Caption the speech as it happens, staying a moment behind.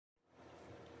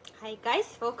Hi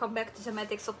guys, welcome back to the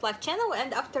Matrix of Life channel.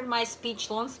 And after my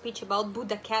long speech about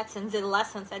Buddha cats and the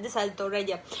lessons, I decided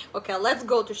already, okay, let's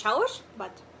go to showers, but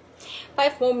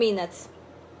 5 more minutes.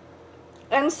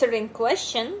 Answering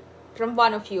question from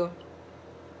one of you.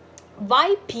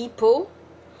 Why people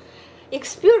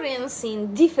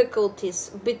experiencing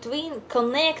difficulties between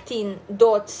connecting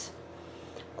dots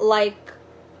like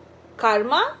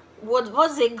karma, what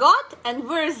was they got and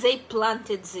where they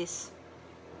planted this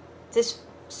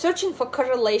searching for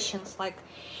correlations, like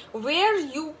where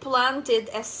you planted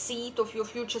a seed of your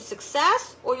future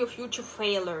success or your future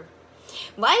failure.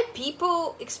 Why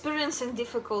people experiencing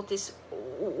difficulties,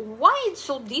 why it's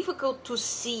so difficult to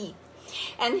see.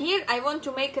 And here I want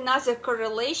to make another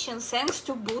correlation thanks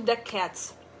to Buddha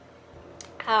cats.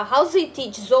 How they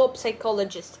teach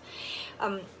zoopsychologists.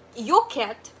 Your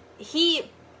cat, he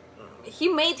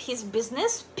made his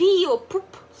business pee or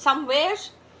poop somewhere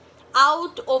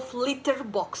out of litter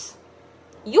box.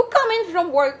 You come in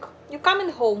from work, you come in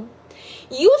home,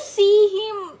 you see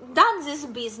him done this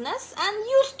business and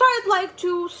you start like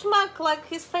to smack like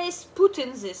his face put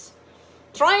in this,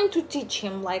 trying to teach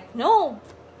him like, no,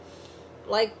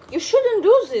 like you shouldn't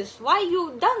do this, why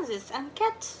you done this? And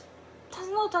cat does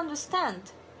not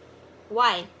understand.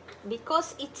 Why?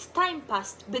 Because it's time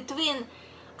passed between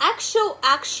actual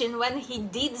action when he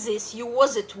did this, you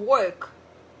was at work.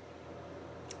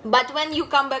 But when you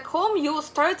come back home, you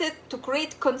started to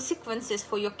create consequences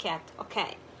for your cat,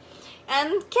 okay?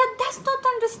 And cat does not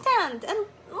understand, and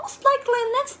most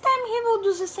likely next time he will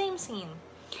do the same thing.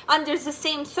 Under the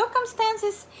same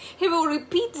circumstances, he will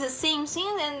repeat the same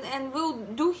thing and will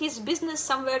do his business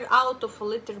somewhere out of a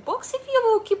litter box if you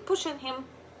will keep pushing him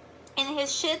in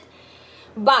his shit.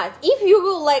 But if you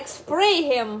will like spray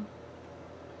him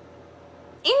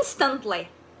instantly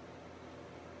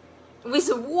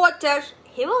with water,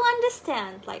 he will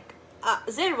understand, like,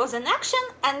 there was an action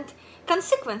and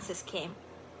consequences came.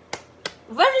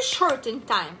 Very short in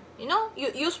time, you know,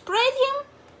 you sprayed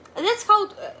him. That's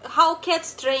how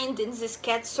cats trained in this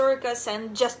cat circus,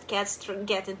 and just cats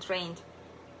getting trained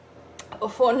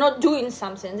for not doing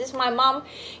something. This my mom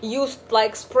used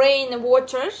like spraying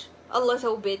water a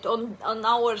little bit on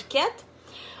our cat.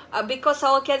 Because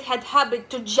our cat had habit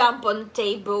to jump on the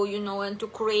table, you know, and to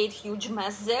create huge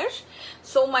mess there.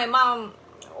 So my mom,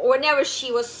 whenever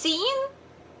she was seeing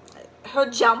her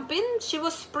jumping, she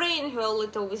was spraying her a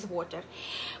little with water.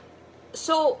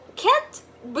 So cat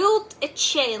built a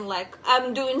chain, like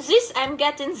I'm doing this, I'm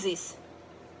getting this.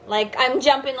 Like I'm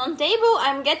jumping on table,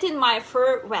 I'm getting my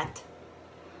fur wet.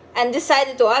 And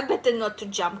decided, oh, I better not to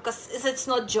jump, because it's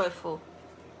not joyful.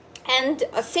 And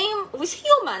same with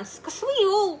humans, because we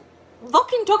all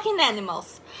walking, talking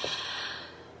animals.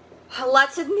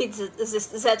 Let's admit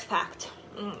that fact.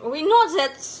 We're not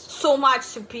that so much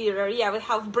superior. Yeah, we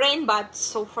have brain, but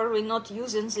so far we're not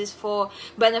using this for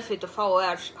benefit of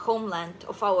our homeland,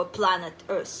 of our planet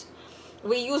Earth.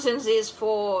 We're using this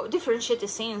for different shitty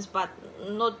things, but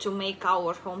not to make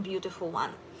our home beautiful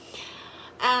one.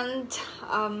 And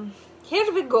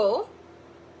here we go.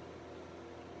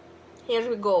 Here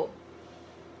we go.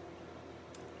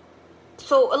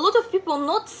 So a lot of people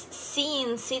not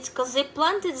seeing seeds because they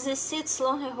planted these seeds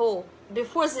long ago.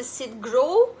 Before the seed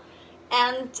grow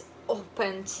and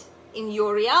opened in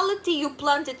your reality, you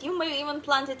planted. You may even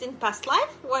plant it in past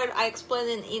life, where I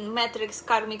explained in Matrix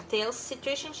Karmic Tales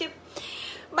situationship.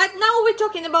 But now we're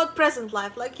talking about present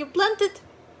life. Like you planted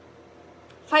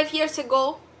 5 years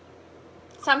ago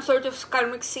some sort of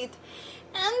karmic seed,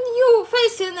 and you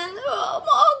facing and oh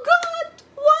my God,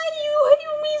 why you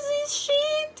give me this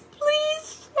shit?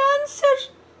 Please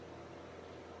answer.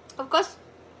 Of course,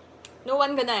 no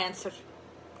one gonna answer.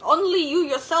 Only you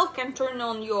yourself can turn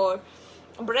on your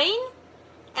brain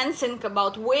and think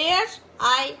about where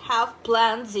I have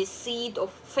planted this seed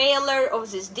of failure,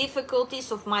 of these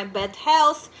difficulties, of my bad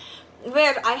health,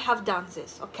 where I have done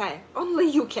this. Okay, only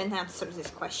you can answer this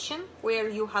question, where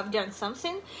you have done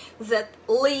something that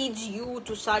leads you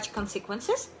to such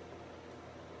consequences.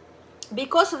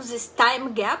 Because of this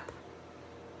time gap,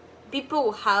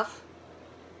 people have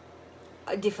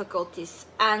difficulties.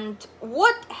 And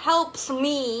what helps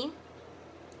me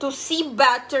to see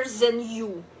better than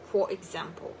you, for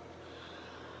example,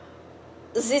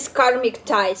 these karmic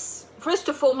ties. First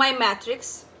of all, my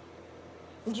matrix.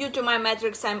 Due to my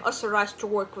matrix, I'm authorized to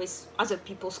work with other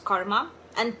people's karma.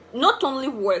 And not only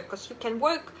work, because you can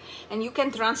work and you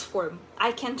can transform.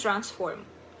 I can transform.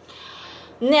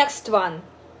 Next one.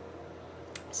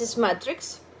 This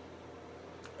matrix.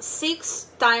 6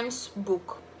 times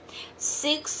book.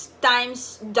 6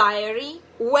 times diary.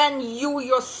 When you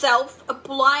yourself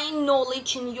applying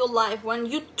knowledge in your life, when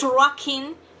you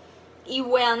tracking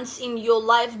events in your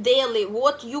life daily,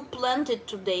 what you planted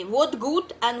today, what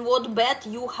good and what bad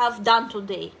you have done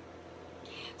today.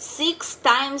 6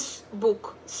 times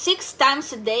book, 6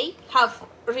 times a day, have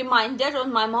reminder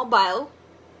on my mobile.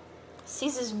 See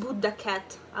this Buddha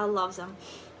cat, I love them.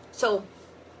 So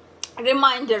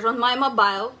reminder on my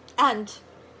mobile, and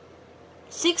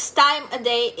 6 times a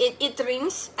day it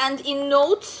rings, and in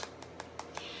notes,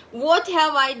 what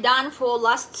have I done for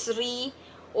last 3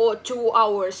 or 2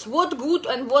 hours, what good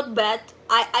and what bad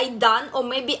I done, or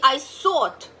maybe I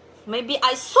thought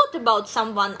about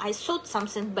someone, I thought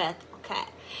something bad, okay,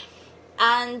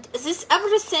 and this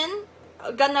everything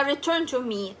gonna return to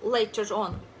me later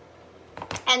on.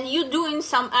 And you doing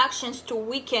some actions to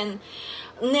weaken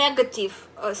negative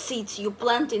seeds you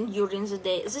planted during the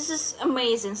day. This is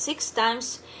amazing. 6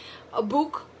 times a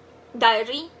book,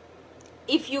 diary.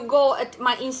 If you go at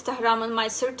my Instagram and my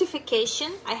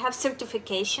certification, I have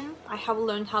certification. I have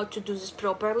learned how to do this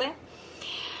properly.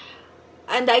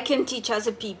 And I can teach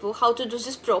other people how to do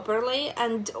this properly.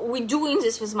 And we're doing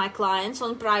this with my clients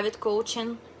on private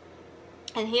coaching.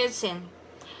 And here's the thing.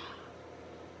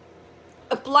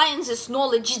 Applying this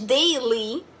knowledge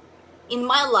daily in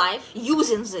my life,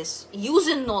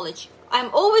 using knowledge. I'm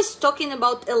always talking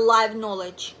about alive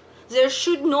knowledge. There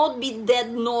should not be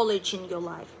dead knowledge in your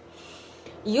life.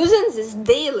 Using this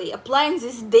daily, applying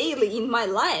this daily in my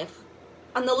life,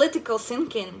 analytical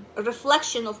thinking,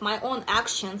 reflection of my own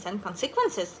actions and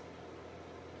consequences,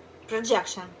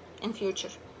 projection in future.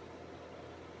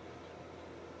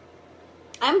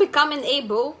 I'm becoming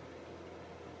able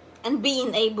and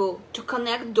being able to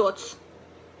connect dots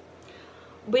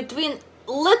between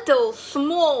little,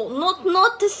 small, not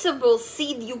noticeable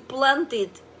seed you planted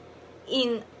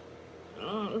in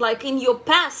like in your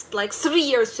past, like 3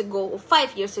 years ago or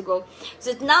 5 years ago,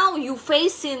 that now you're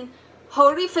facing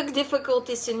horrific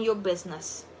difficulties in your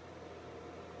business,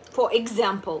 for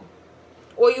example,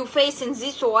 or you're facing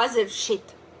this or other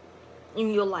shit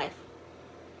in your life.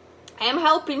 I am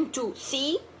helping to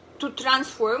see, to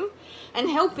transform, and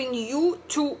helping you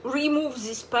to remove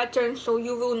this pattern so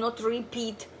you will not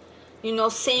repeat,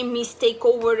 same mistake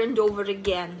over and over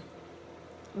again,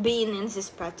 being in this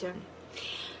pattern.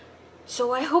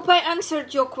 So I hope I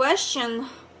answered your question,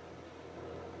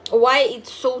 why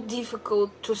it's so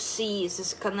difficult to see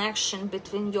this connection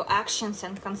between your actions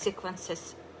and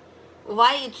consequences.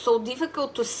 Why it's so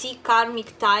difficult to see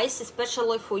karmic ties,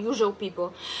 especially for usual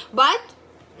people. But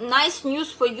nice news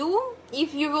for you,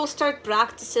 if you will start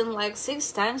practicing like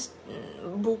 6 times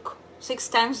book, 6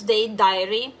 times day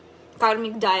diary,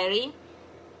 karmic diary,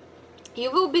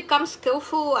 you will become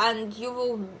skillful and you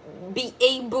will be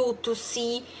able to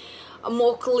see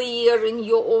more clear in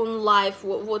your own life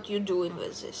what you're doing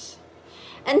with this.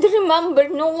 And remember,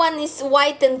 no one is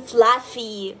white and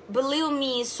fluffy. Believe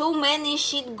me, so many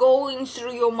shit going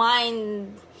through your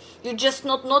mind. You're just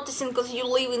not noticing because you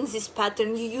live in this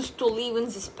pattern. You used to live in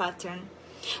this pattern.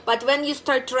 But when you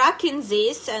start tracking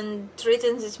this and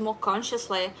treating this more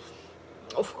consciously,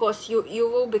 of course, you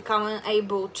will become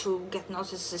able to get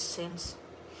notice these things.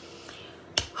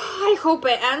 I hope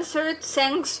I answered.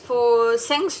 Thanks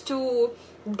to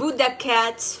Buddha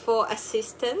cats for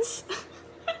assistance.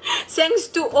 Thanks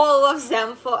to all of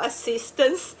them for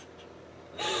assistance.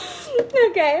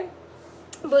 Okay,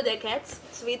 Buddha cats,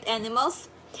 sweet animals.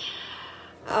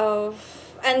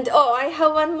 And I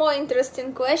have one more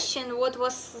interesting question. What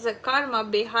was the karma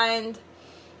behind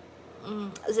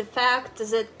the fact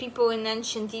that people in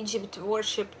ancient Egypt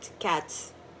worshipped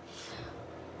cats?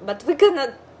 But we're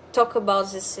gonna talk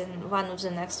about this in one of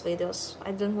the next videos.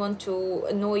 I don't want to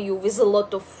annoy you with a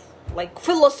lot of like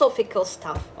philosophical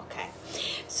stuff. Okay,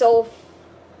 so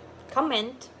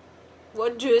comment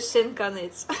what do you think on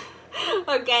it.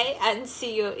 Okay, and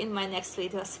see you in my next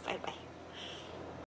videos. Bye bye.